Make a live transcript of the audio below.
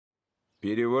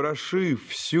Переворошив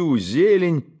всю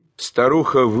зелень,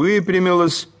 старуха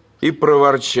выпрямилась и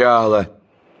проворчала: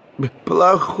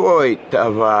 «Плохой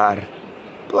товар,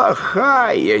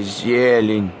 плохая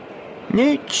зелень.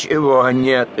 Ничего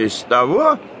нет из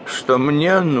того, что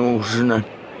мне нужно.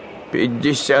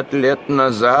 50 лет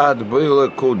назад было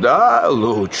куда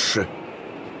лучше.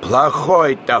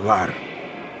 Плохой товар,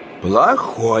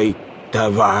 плохой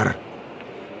товар».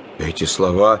 Эти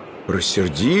слова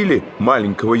рассердили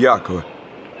маленького Якова.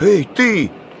 «Эй,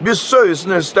 ты,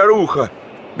 бессовестная старуха!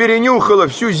 Перенюхала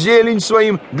всю зелень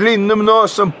своим длинным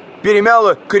носом,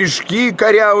 перемяла корешки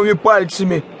корявыми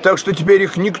пальцами, так что теперь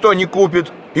их никто не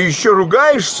купит. И еще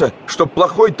ругаешься, что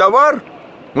плохой товар?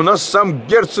 У нас сам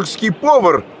герцогский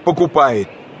повар покупает».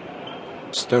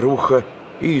 Старуха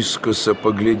искоса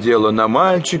поглядела на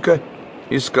мальчика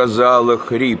и сказала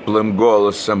хриплым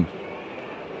голосом: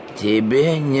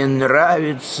 «Тебе не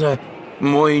нравится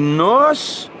мой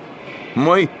нос?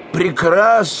 Мой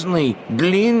прекрасный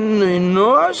длинный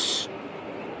нос?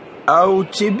 А у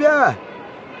тебя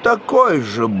такой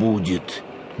же будет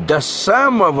до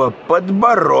самого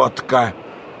подбородка».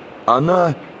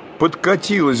 Она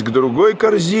подкатилась к другой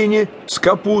корзине с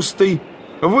капустой,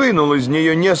 вынула из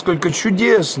нее несколько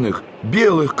чудесных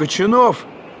белых качанов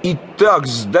и так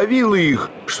сдавила их,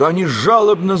 что они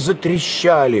жалобно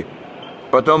затрещали.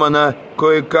 Потом она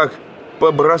кое-как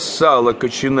побросала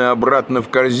качаны обратно в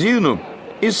корзину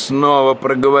и снова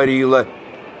проговорила: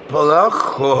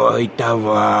 «Плохой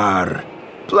товар,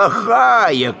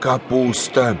 плохая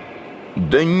капуста».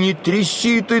 «Да не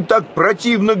тряси ты так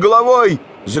противно головой!»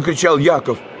 — закричал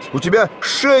Яков. «У тебя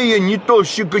шея не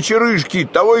толще кочерышки,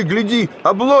 того и гляди,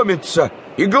 обломится,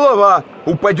 и голова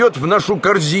упадет в нашу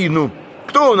корзину.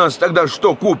 Кто у нас тогда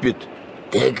что купит?»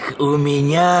 «Так у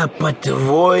меня,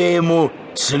 по-твоему,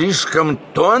 слишком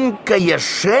тонкая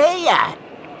шея?»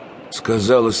 —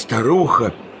 сказала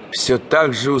старуха, все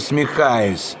так же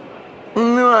усмехаясь.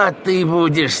 «Ну, а ты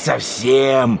будешь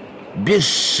совсем без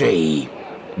шеи.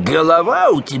 Голова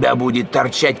у тебя будет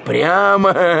торчать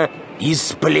прямо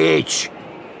из плеч.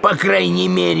 По крайней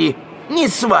мере, не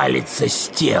свалится с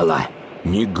тела».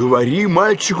 «Не говори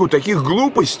мальчику таких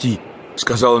глупостей», —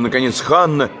 сказала наконец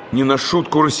Ханна, не на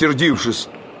шутку рассердившись.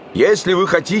 «Если вы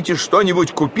хотите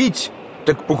что-нибудь купить,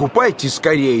 так покупайте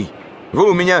скорей. Вы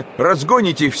у меня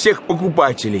разгоните всех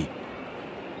покупателей».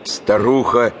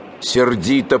 Старуха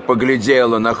сердито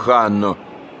поглядела на Ханну.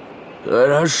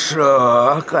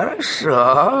 «Хорошо,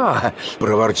 хорошо», —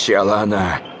 проворчала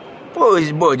она.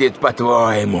 «Пусть будет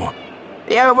по-твоему.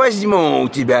 Я возьму у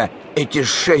тебя эти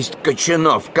 6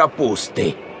 качанов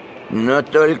капусты. Но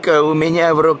только у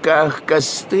меня в руках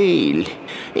костыль,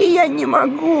 и я не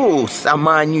могу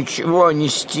сама ничего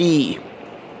нести.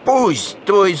 Пусть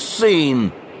твой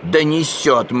сын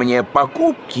донесет мне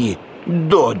покупки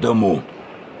до дому.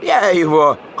 Я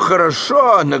его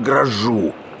хорошо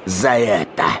награжу за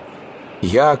это».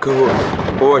 Якову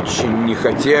очень не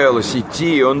хотелось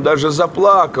идти, он даже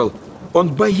заплакал. Он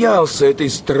боялся этой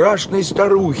страшной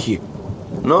старухи.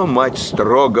 Но мать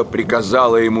строго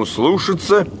приказала ему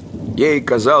слушаться. Ей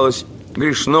казалось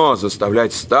грешно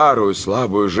заставлять старую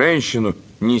слабую женщину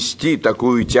нести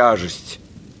такую тяжесть.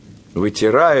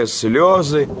 Вытирая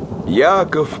слезы,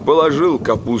 Яков положил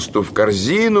капусту в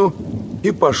корзину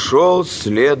и пошел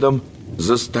следом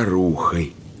за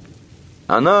старухой.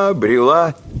 Она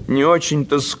брела не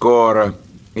очень-то скоро,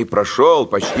 и прошел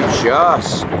почти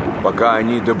час, пока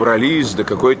они добрались до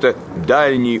какой-то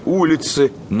дальней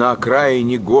улицы на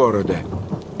окраине города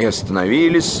и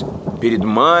остановились перед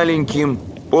маленьким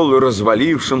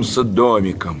полуразвалившимся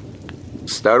домиком.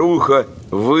 Старуха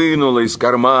вынула из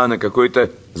кармана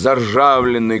какой-то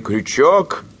заржавленный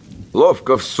крючок,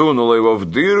 ловко всунула его в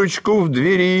дырочку в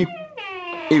двери,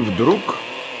 и вдруг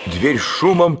дверь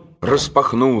шумом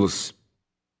распахнулась.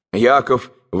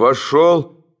 Яков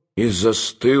вошел и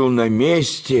застыл на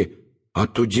месте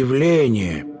от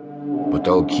удивления.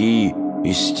 Потолки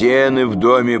и стены в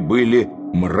доме были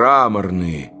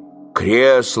мраморные,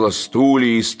 кресла,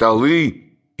 стулья и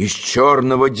столы из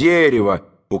черного дерева,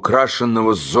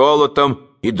 украшенного золотом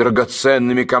и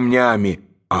драгоценными камнями,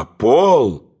 а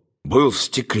пол был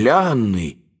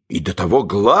стеклянный и до того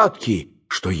гладкий,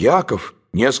 что Яков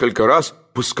несколько раз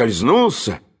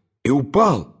поскользнулся и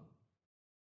упал.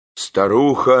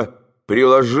 Старуха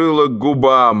приложила к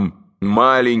губам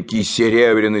маленький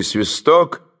серебряный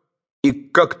свисток и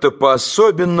как-то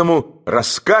по-особенному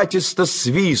раскатисто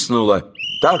свистнула,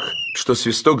 так, что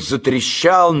свисток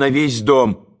затрещал на весь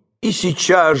дом. И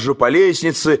сейчас же по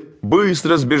лестнице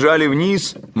быстро сбежали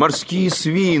вниз морские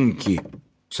свинки,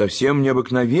 совсем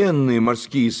необыкновенные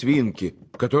морские свинки,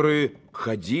 которые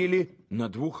ходили на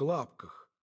 2 лапках.